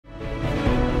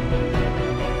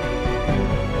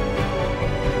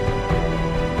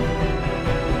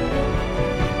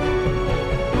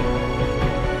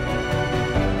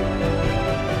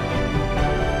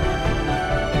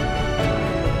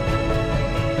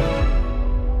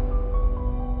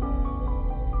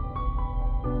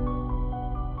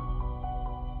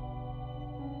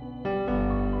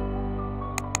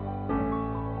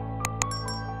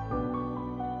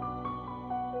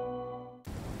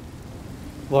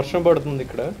వర్షం పడుతుంది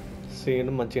ఇక్కడ.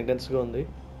 సీన్ మంచి ఇంటెన్స్గా ఉంది.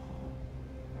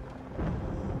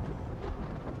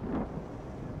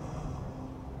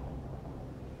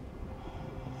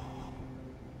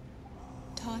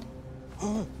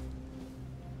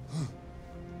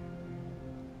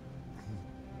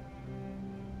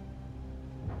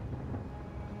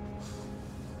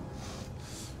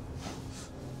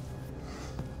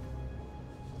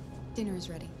 Dinner is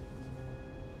ready.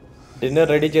 Dinner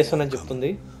ready చేస్తానని చెప్తుంది.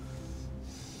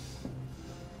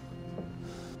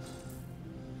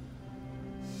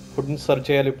 ఫుడ్ని సర్వ్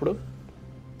చేయాలి ఇప్పుడు.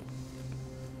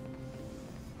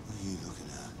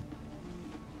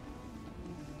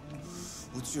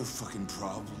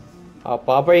 ఆ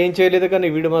పాప ఏం చేయలేదు కానీ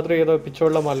వీడు మాత్రం ఏదో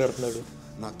పిచ్చోళ్ళ మాట్లాడుతున్నాడు.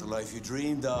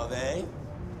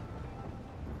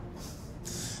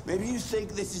 Maybe you think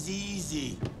this is easy.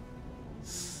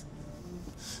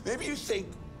 Maybe you think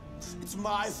it's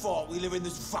my fault we live in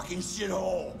this fucking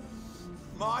shithole.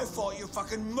 My fault your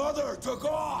fucking mother took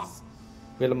off.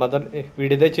 వీళ్ళ మదర్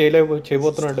వీడిదే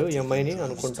చేయబోతున్నాడు ఈ అమ్మాయిని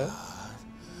అనుకుంటా.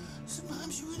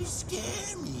 Sometimes you really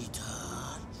scare me,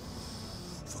 Todd.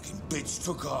 Fucking bitch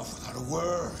took off without a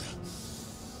word.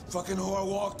 Fucking whore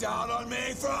walked out on me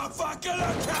for a fucking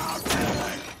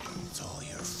accountant. It's all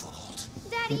your fault.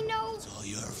 Daddy, no. It's all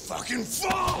your fucking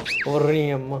fault. ఓర్రి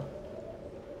అమ్మ,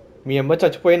 మీ అమ్మ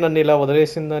చచ్చిపోయి నన్ను ఇలా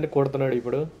వదిలేసిందని కొడుతున్నాడు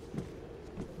ఇప్పుడు.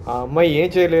 ఆ అమ్మాయి ఏం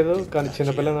చేయలేదు కానీ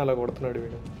చిన్నపిల్లని అలా కొడుతున్నాడు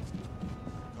వీడు.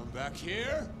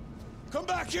 Come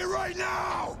back here right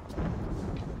now.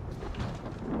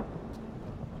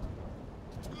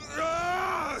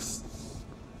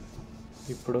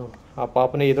 ఇప్పుడు ఆ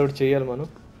పాపని ఏదో ఒకటి చేయాలి మనం.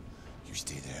 You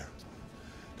stay there.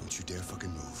 Don't you dare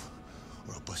fucking move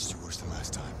or I'll bust you worse than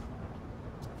last time.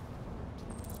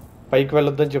 పైకి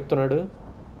వెళ్ళొద్దని చెప్తున్నాడు.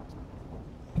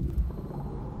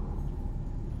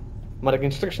 మనకి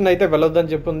ఇన్స్ట్రక్షన్ అయితే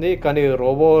వెళ్ళొద్దని చెప్పింది కానీ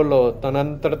రోబోలో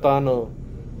తనంతట తాను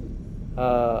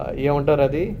ఏమంటారు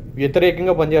అది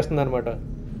వ్యతిరేకంగా పనిచేస్తుంది అనమాట.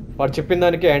 వాడు చెప్పిన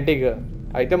దానికి యాంటీగా.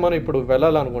 అయితే మనం ఇప్పుడు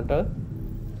వెళ్ళాలనుకుంటా.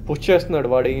 పుష్ చేస్తున్నాడు,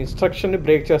 వాడి ఇన్స్ట్రక్షన్ని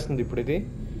బ్రేక్ చేస్తుంది ఇప్పుడు ఇది.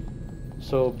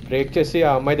 సో బ్రేక్ చేసి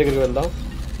ఆ అమ్మాయి దగ్గరికి వెళ్దాం.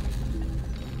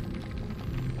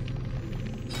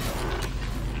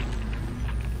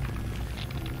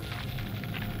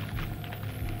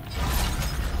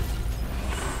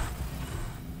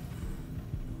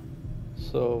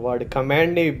 సో వాడి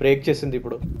కమాండ్ని బ్రేక్ చేసింది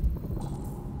ఇప్పుడు.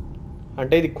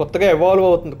 అంటే ఇది కొత్తగా ఎవాల్వ్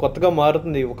అవుతుంది, కొత్తగా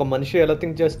మారుతుంది. ఒక మనిషి ఎలా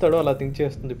థింక్ చేస్తాడో అలా థింక్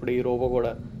చేస్తుంది ఇప్పుడు ఈ రోబో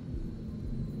కూడా.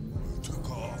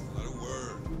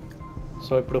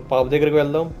 సో ఇప్పుడు పాప దగ్గరికి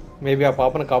వెళ్దాం. మేబీ ఆ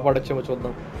పాపను కాపాడొచ్చేమో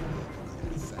చూద్దాం.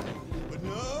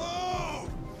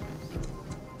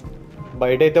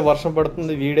 బయట అయితే వర్షం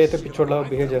పడుతుంది, వీడైతే పిచ్చోడ్లా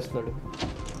బిహేవ్ చేస్తున్నాడు.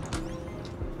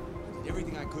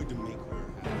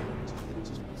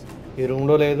 ఈ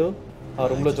రూమ్లో లేదు, ఆ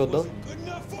రూమ్లో చూద్దాం.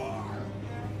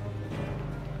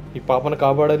 ఈ పాపను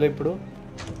కాపాడాలి ఇప్పుడు.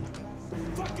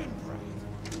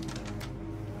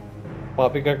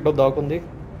 పాపికి ఎక్కడో దాకుంది.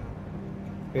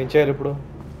 ఏం చేయాలి ఇప్పుడు?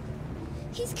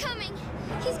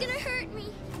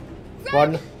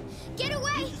 వాడిని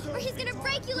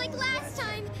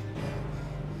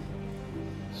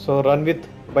సో రన్ విత్.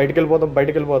 బయటికి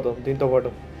వెళ్ళిపోతాం దీంతో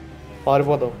పాటు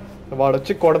పారిపోతాం. వాడు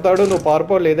వచ్చి కొడతాడు, నువ్వు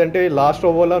పారిపో, లేదంటే లాస్ట్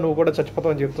ఓవర్లో నువ్వు కూడా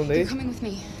చచ్చిపోతావు అని చెప్తుంది.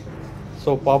 సో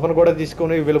పాపను కూడా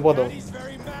తీసుకొని వెళ్ళిపోతాం.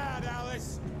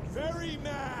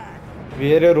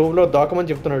 వేరే రూమ్లో దాకమని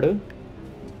చెప్తున్నాడు.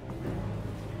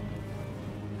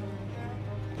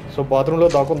 సో బాత్రూంలో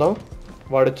దాక్కుందాం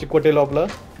వాడు వచ్చి కొట్టే లోపల.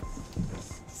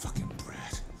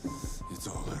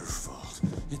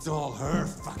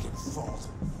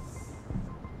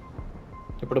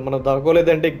 ఇప్పుడు మనం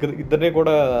దాక్కోలేదంటే ఇద్దరిని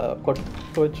కూడా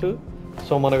కొట్టవచ్చు.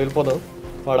 సో మనం వెళ్ళిపోదాం.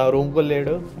 వాడు ఆ రూమ్కి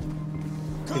వెళ్ళాడు.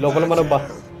 ఈ లోపల మనం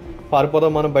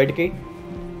పారిపోదాం మనం బయటికి.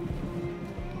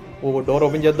 ఓ డోర్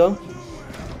ఓపెన్ చేద్దాం.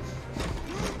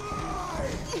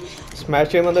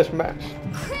 స్మాష్ చేయమందా? స్మాష్.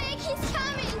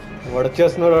 వాడు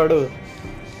వచ్చేస్తున్నాడు. వాడు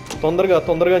తొందరగా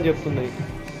అని చెప్తుంది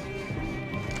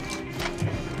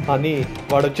అని.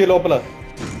 వాడు వచ్చే లోపల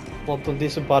మొత్తం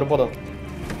తీసి పారిపోదాం.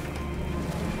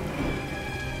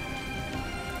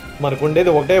 మనకు ఉండేది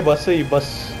ఒకటే బస్సు. ఈ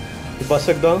బస్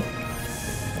ఎక్కుదాం.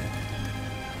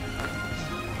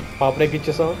 పాపను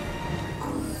ఎక్కిచ్చేసాం.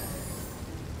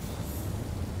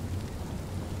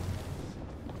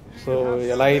 సో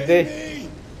ఎలా అయితే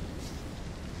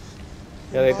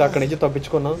అక్కడి నుంచి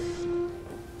తప్పించుకున్నాం.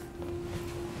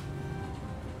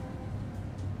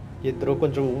 ఇద్దరు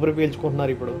కొంచెం ఊపిరి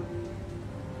పీల్చుకుంటున్నారు ఇప్పుడు.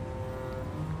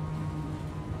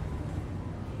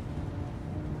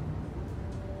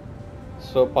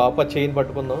 సో పాప చైన్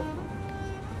పట్టుకుందాం.